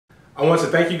I want to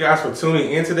thank you guys for tuning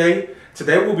in today.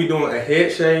 Today we'll be doing a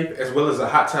head shave as well as a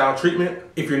hot towel treatment.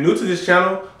 If you're new to this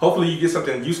channel, hopefully you get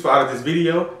something useful out of this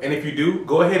video. And if you do,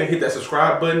 go ahead and hit that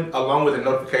subscribe button along with the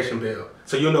notification bell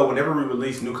so you'll know whenever we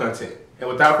release new content. And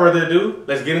without further ado,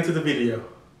 let's get into the video.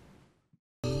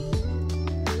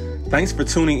 Thanks for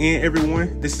tuning in,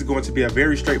 everyone. This is going to be a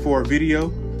very straightforward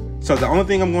video. So the only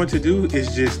thing I'm going to do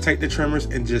is just take the trimmers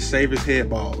and just shave his head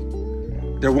bald.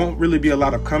 There won't really be a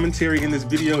lot of commentary in this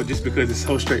video just because it's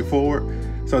so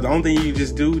straightforward. So the only thing you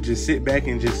just do, just sit back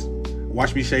and just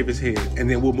watch me shave his head, and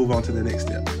then we'll move on to the next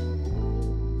step.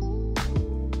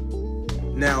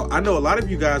 Now, I know a lot of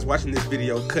you guys watching this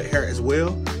video cut hair as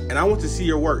well, and I want to see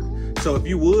your work. So if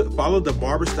you would, follow the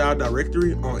Barber Style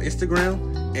directory on Instagram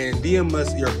and DM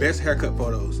us your best haircut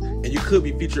photos, and you could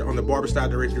be featured on the Barber Style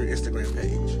directory Instagram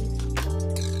page.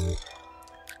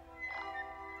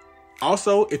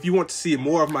 Also, if you want to see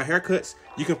more of my haircuts,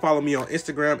 you can follow me on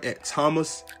Instagram at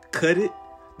ThomasCutIt.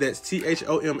 That's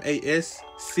ThomasCutit.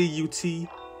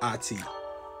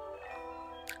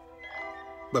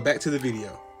 But back to the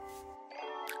video.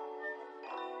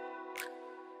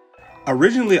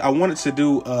 Originally, I wanted to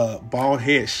do a bald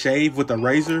head shave with a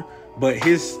razor, but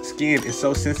his skin is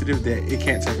so sensitive that it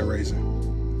can't take a razor.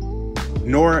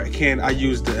 Nor can I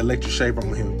use the electric shaver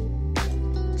on him.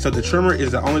 So the trimmer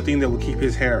is the only thing that will keep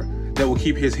his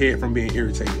head from being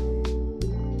irritated.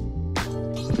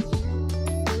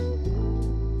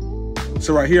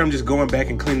 So right here, I'm just going back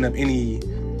and cleaning up any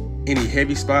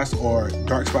heavy spots or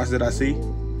dark spots that I see.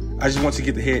 I just want to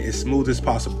get the head as smooth as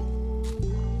possible.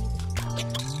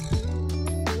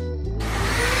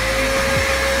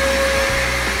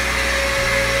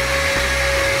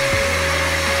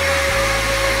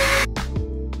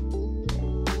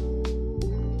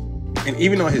 And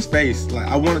even on his face, like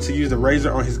I wanted to use the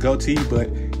razor on his goatee, but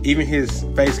even his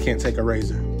face can't take a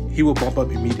razor. He will bump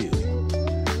up immediately.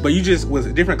 But you just,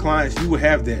 with different clients, you will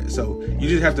have that. So you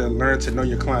just have to learn to know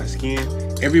your client's skin.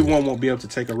 Everyone won't be able to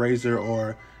take a razor,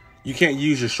 or you can't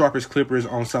use your sharpest clippers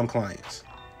on some clients.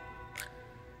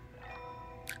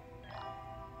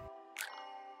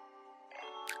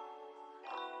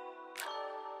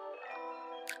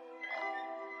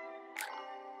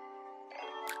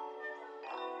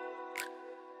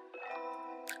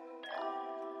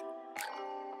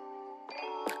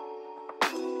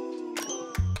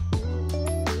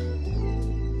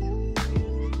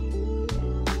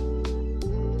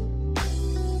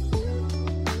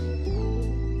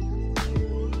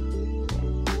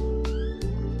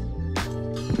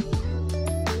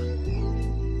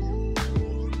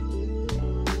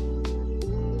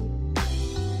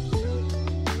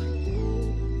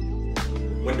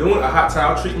 When doing a hot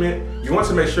towel treatment, you want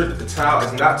to make sure that the towel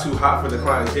is not too hot for the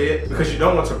client's head because you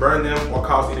don't want to burn them or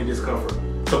cause any discomfort.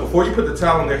 So before you put the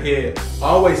towel on their head,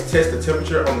 always test the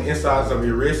temperature on the insides of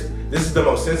your wrist. This is the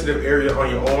most sensitive area on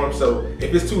your arm, so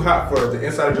if it's too hot for the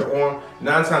inside of your arm,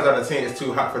 9 times out of 10 it's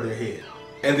too hot for their head.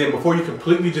 And then before you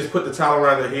completely just put the towel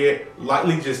around their head,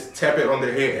 lightly just tap it on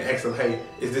their head and ask them, hey,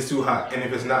 is this too hot? And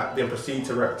if it's not, then proceed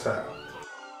to wrap the towel.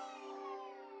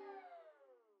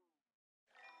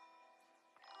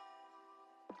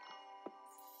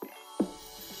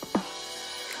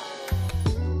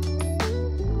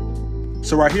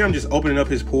 So right here, I'm just opening up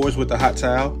his pores with the hot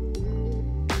towel.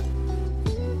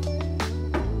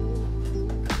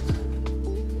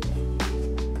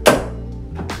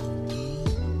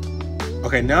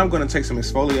 Okay, now I'm going to take some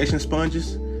exfoliation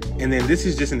sponges, and then this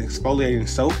is just an exfoliating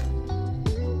soap.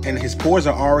 And his pores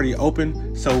are already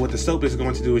open, so what the soap is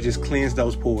going to do is just cleanse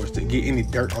those pores to get any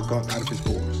dirt or gunk out of his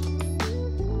pores.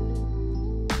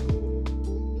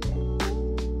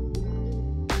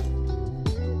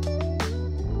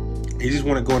 You just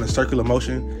want to go in a circular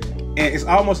motion, and it's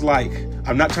almost like,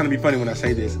 I'm not trying to be funny when I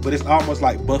say this, but it's almost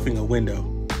like buffing a window.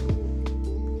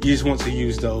 You just want to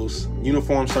use those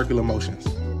uniform circular motions.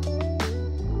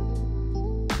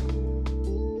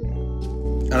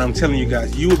 And I'm telling you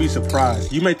guys, you will be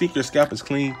surprised. You may think your scalp is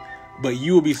clean, but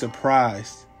you will be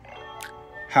surprised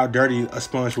how dirty a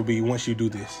sponge will be once you do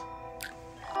this.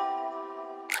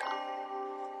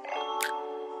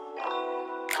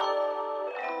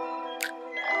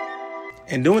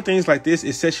 And doing things like this,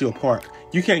 it sets you apart.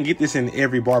 You can't get this in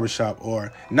every barbershop,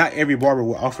 or not every barber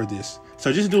will offer this.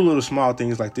 So just do little small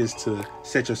things like this to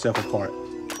set yourself apart.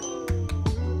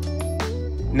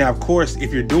 Now, of course,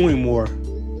 if you're doing more,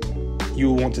 you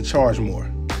will want to charge more.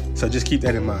 So just keep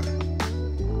that in mind.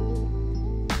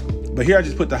 But here I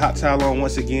just put the hot towel on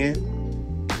once again.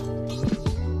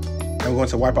 I'm going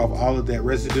to wipe off all of that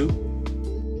residue.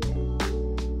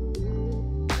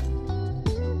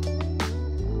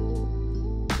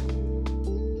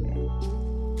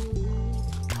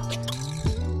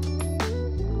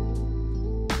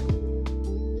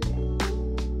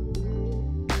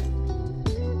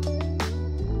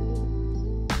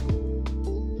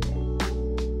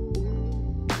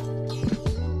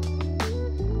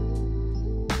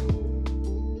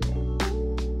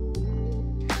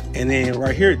 And then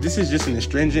right here, this is just an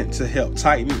astringent to help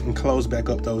tighten and close back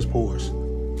up those pores.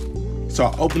 So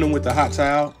I open them with the hot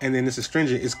towel, and then this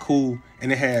astringent is cool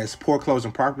and it has pore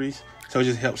closing properties, so it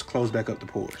just helps close back up the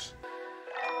pores.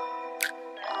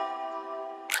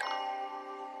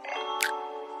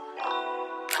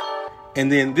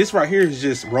 And then this right here is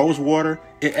just rose water.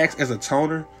 It acts as a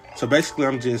toner. So basically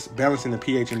I'm just balancing the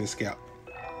pH in the scalp.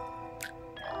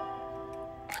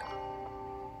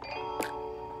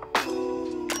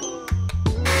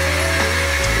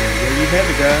 And there you have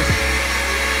it, guys.